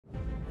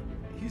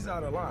He's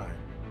out of line,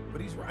 but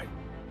he's right.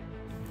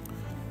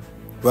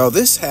 Well,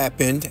 this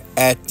happened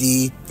at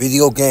the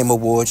Video Game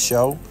Awards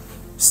show.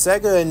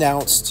 Sega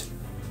announced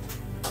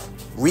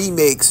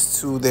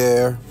remakes to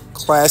their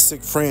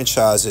classic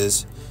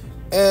franchises,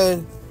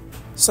 and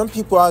some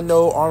people I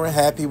know aren't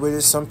happy with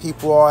it. Some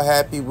people are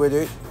happy with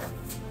it.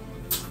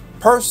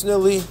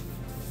 Personally,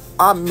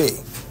 I'm me.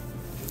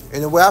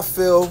 And the way I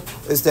feel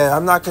is that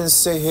I'm not going to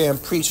sit here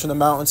and preach from the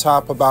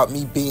mountaintop about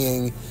me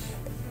being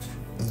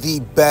the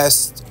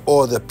best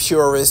or the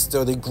purest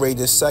or the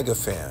greatest Sega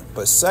fan.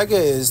 But Sega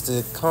is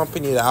the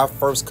company that I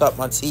first cut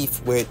my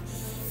teeth with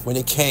when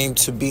it came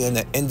to being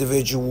an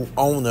individual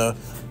owner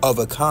of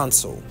a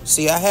console.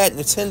 See, I had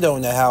Nintendo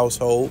in the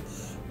household,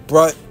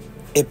 but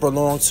it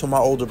belonged to my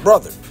older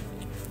brother.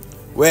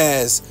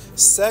 Whereas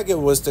Sega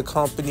was the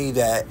company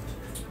that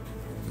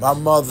my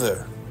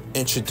mother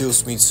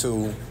introduced me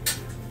to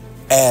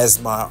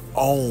as my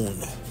own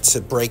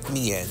to break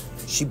me in.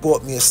 She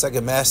bought me a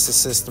Sega Master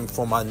System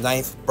for my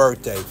 9th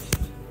birthday.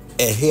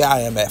 And here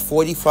I am at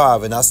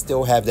 45 and I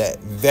still have that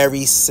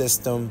very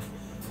system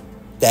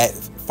that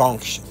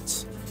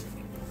functions.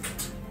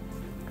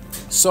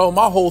 So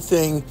my whole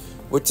thing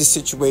with this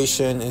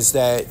situation is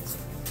that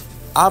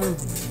I'm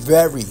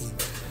very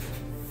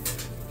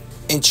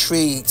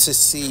intrigued to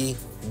see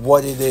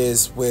what it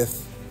is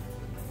with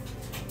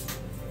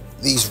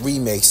these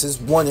remakes. There's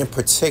one in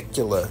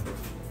particular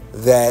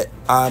that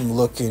I'm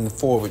looking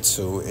forward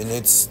to, and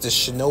it's the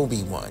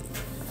Shinobi one,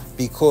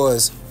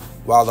 because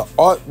while the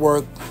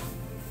artwork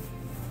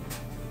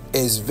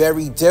is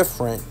very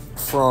different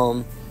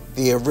from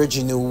the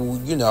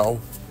original,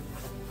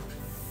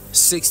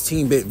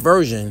 16-bit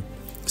version,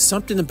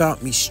 something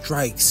about me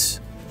strikes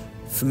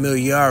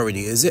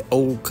familiarity. Is it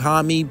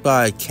Okami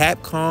by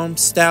Capcom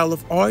style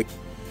of art?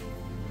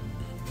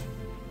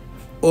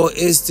 Or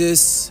is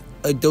this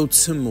a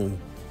Dotemu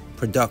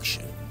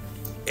production?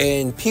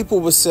 And people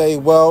would say,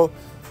 well,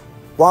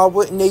 why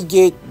wouldn't they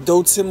get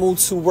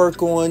Dotemu to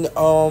work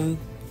on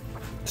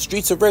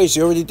Streets of Rage?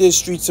 They already did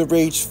Streets of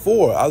Rage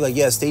 4. I was like,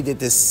 yes, they did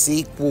the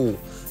sequel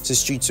to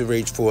Streets of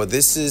Rage 4.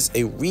 This is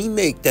a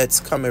remake that's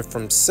coming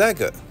from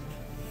Sega.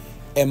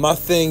 And my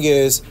thing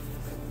is,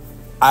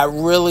 I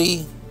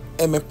really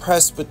am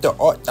impressed with the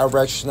art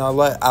direction. I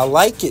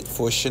like it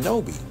for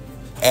Shinobi.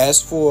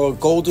 As for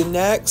Golden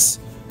Axe,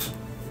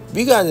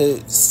 we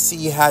gotta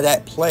see how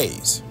that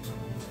plays.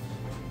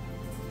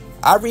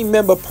 I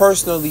remember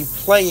personally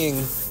playing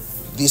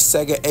the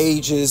Sega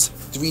Ages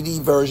 3D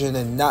version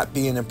and not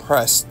being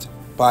impressed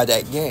by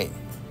that game.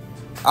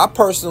 I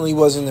personally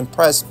wasn't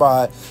impressed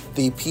by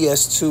the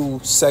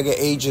PS2 Sega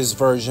Ages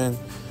version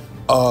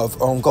of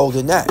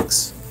Golden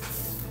Axe.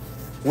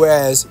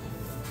 Whereas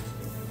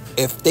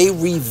if they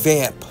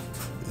revamp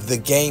the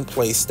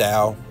gameplay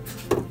style,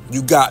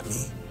 you got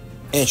me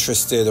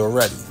interested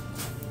already.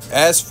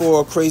 As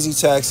for Crazy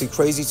Taxi,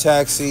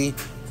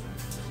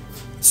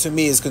 to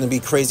me, it's going to be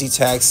Crazy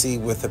Taxi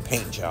with a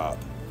paint job.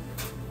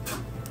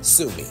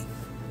 Sue me.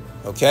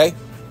 Okay?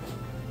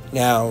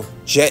 Now,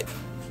 Jet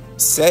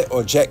Set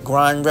or Jet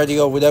Grind Ready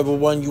or whatever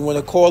one you want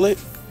to call it,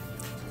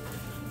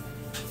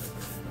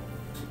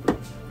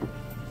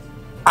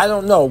 I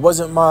don't know. It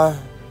wasn't my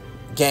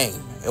game.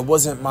 It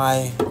wasn't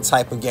my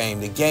type of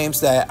game. The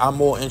games that I'm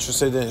more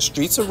interested in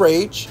Streets of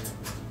Rage,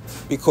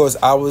 because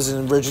I was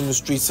an original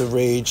Streets of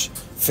Rage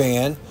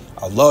fan.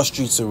 I love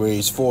Streets of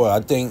Rage 4.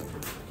 I think,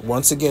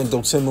 once again,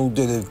 Dotemu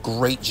did a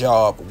great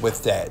job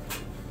with that.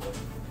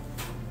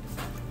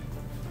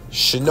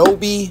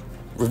 Shinobi,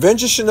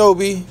 Revenge of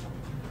Shinobi,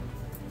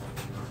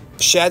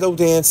 Shadow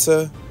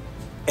Dancer,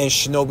 and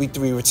Shinobi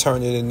 3 Return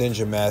of the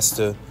Ninja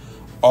Master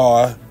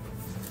are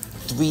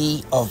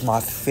 3 of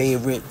my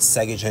favorite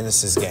Sega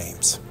Genesis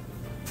games.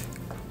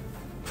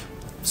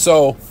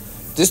 So,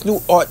 this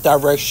new art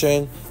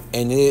direction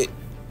and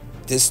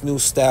this new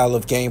style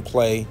of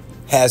gameplay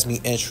has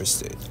me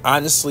interested.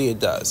 Honestly, it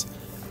does.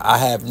 I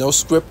have no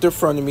script in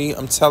front of me.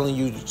 I'm telling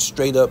you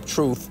straight up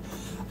truth.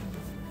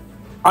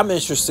 I'm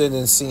interested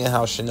in seeing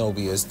how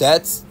Shinobi is.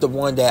 That's the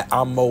one that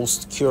I'm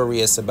most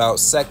curious about.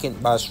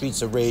 Second by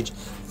Streets of Rage.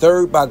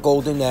 Third by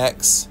Golden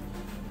Axe.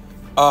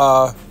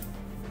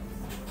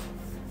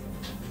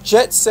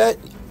 Jet Set,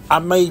 I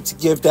might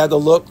give that a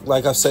look.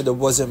 Like I said, it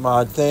wasn't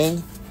my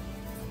thing.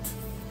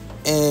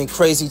 And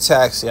Crazy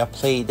Taxi, I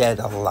played that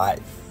a lot.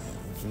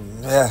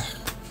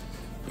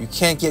 You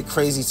can't get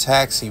Crazy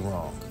Taxi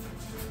wrong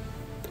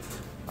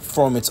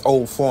from its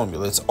old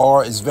formula.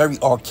 It's very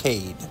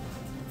arcade.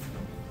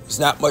 There's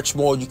not much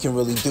more you can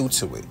really do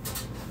to it.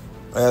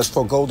 As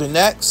for Golden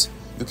Axe,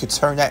 you could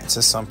turn that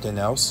into something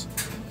else.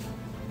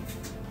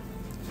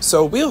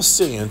 So we'll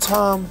see. In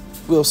time,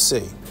 we'll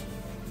see.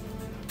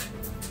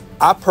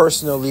 I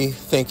personally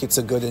think it's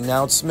a good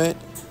announcement.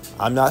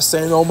 I'm not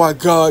saying, oh my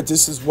God,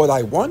 this is what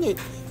I wanted.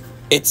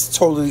 It's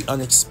totally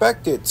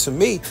unexpected to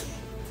me.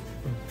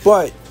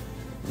 But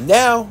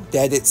now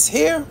that it's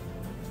here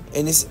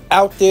and it's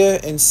out there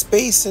in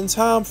space and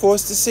time for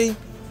us to see,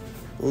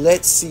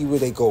 let's see where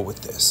they go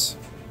with this.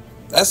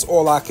 That's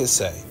all I can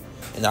say.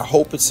 And I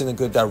hope it's in a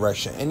good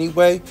direction.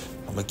 Anyway,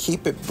 I I'm going to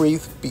keep it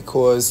brief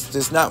because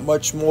there's not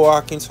much more I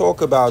can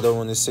talk about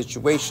on this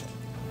situation.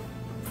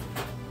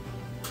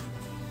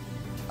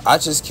 I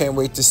just can't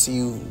wait to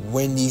see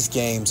when these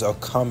games are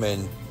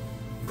coming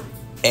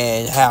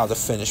and how the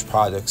finished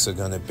products are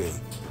going to be.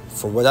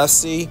 For what I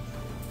see,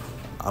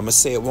 I'm going to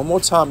say it one more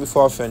time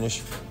before I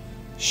finish.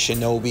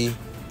 Shinobi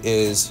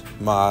is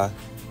my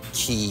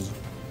key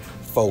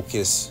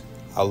focus.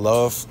 I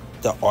love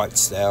the art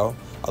style.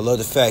 I love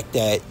the fact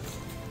that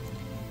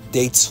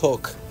they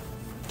took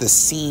the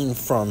scene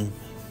from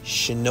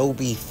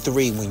Shinobi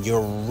 3 when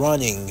you're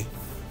running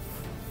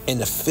in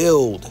the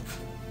field,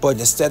 but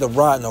instead of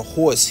riding a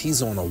horse,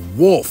 he's on a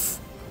wolf.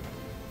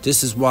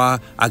 This is why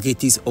I get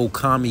these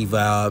Okami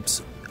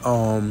vibes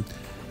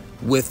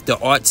with the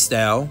art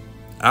style.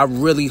 I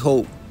really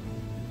hope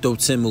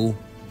Dotemu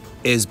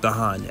is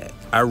behind that.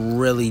 I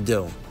really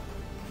do.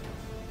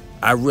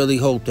 I really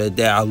hope that.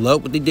 I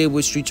love what they did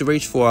with Streets of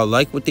Rage 4. I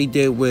like what they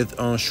did with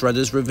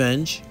Shredder's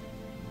Revenge.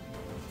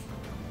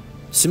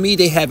 To me,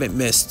 they haven't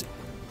missed.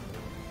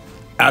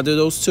 Out of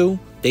those two,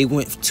 they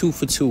went 2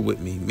 for 2 with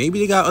me. Maybe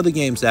they got other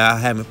games that I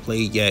haven't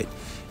played yet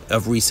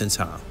of recent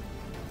time.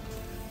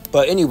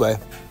 But anyway,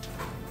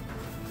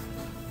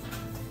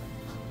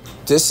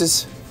 this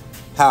is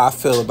how I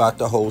feel about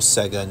the whole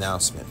Sega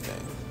announcement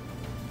thing.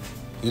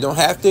 You don't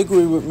have to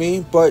agree with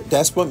me, but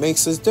that's what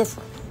makes us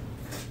different.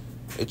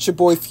 It's your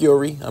boy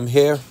Fury. I'm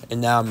here,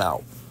 and now I'm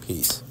out.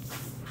 Peace.